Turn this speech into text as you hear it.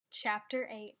Chapter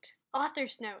 8.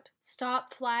 Author's note.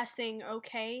 Stop flassing,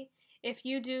 okay? If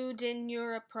you do, then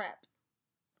you're a prep.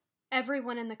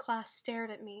 Everyone in the class stared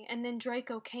at me, and then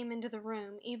Draco came into the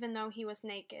room, even though he was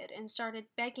naked, and started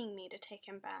begging me to take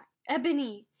him back.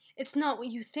 "Ebony! It's not what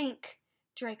you think!"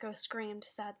 Draco screamed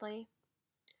sadly.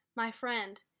 My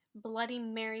friend, Bloody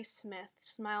Mary Smith,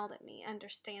 smiled at me,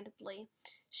 understandably.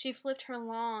 She flipped her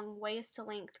long,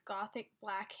 waist-length, gothic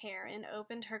black hair and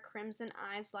opened her crimson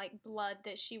eyes like blood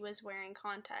that she was wearing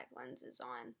contact lenses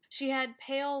on. She had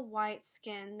pale white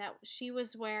skin that she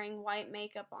was wearing white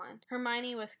makeup on.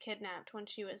 Hermione was kidnapped when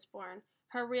she was born.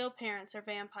 Her real parents are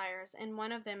vampires, and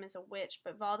one of them is a witch,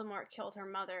 but Voldemort killed her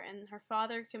mother, and her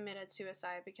father committed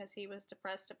suicide because he was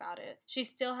depressed about it. She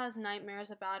still has nightmares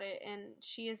about it, and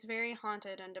she is very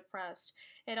haunted and depressed.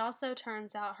 It also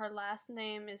turns out her last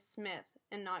name is Smith,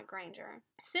 and not Granger.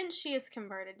 Since she is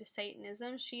converted to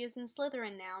Satanism, she is in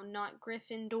Slytherin now, not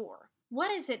Gryffindor.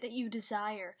 "What is it that you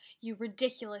desire, you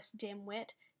ridiculous dimwit?"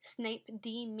 Snape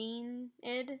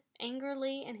demanded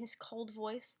angrily in his cold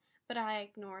voice, but I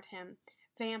ignored him.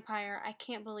 "Vampire, I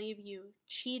can't believe you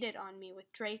cheated on me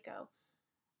with Draco,"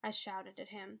 I shouted at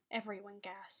him. Everyone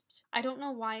gasped. I don't know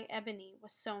why Ebony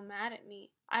was so mad at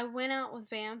me. I went out with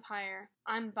Vampire.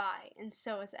 I'm bi, and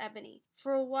so is Ebony.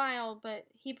 For a while, but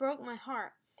he broke my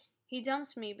heart. He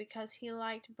dumped me because he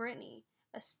liked Brittany,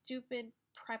 a stupid,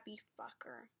 preppy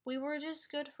fucker. We were just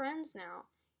good friends now.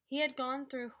 He had gone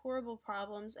through horrible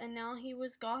problems, and now he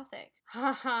was gothic.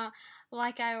 Haha,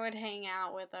 like I would hang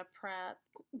out with a prep.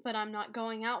 "But I'm not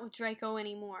going out with Draco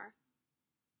anymore,"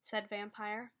 said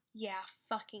Vampire. "Yeah,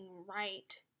 fucking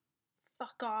right.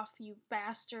 Fuck off, you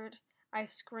bastard," I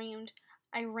screamed.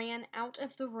 I ran out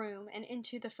of the room and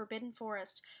into the Forbidden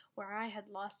Forest, where I had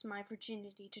lost my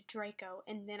virginity to Draco,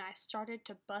 and then I started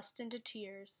to bust into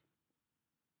tears.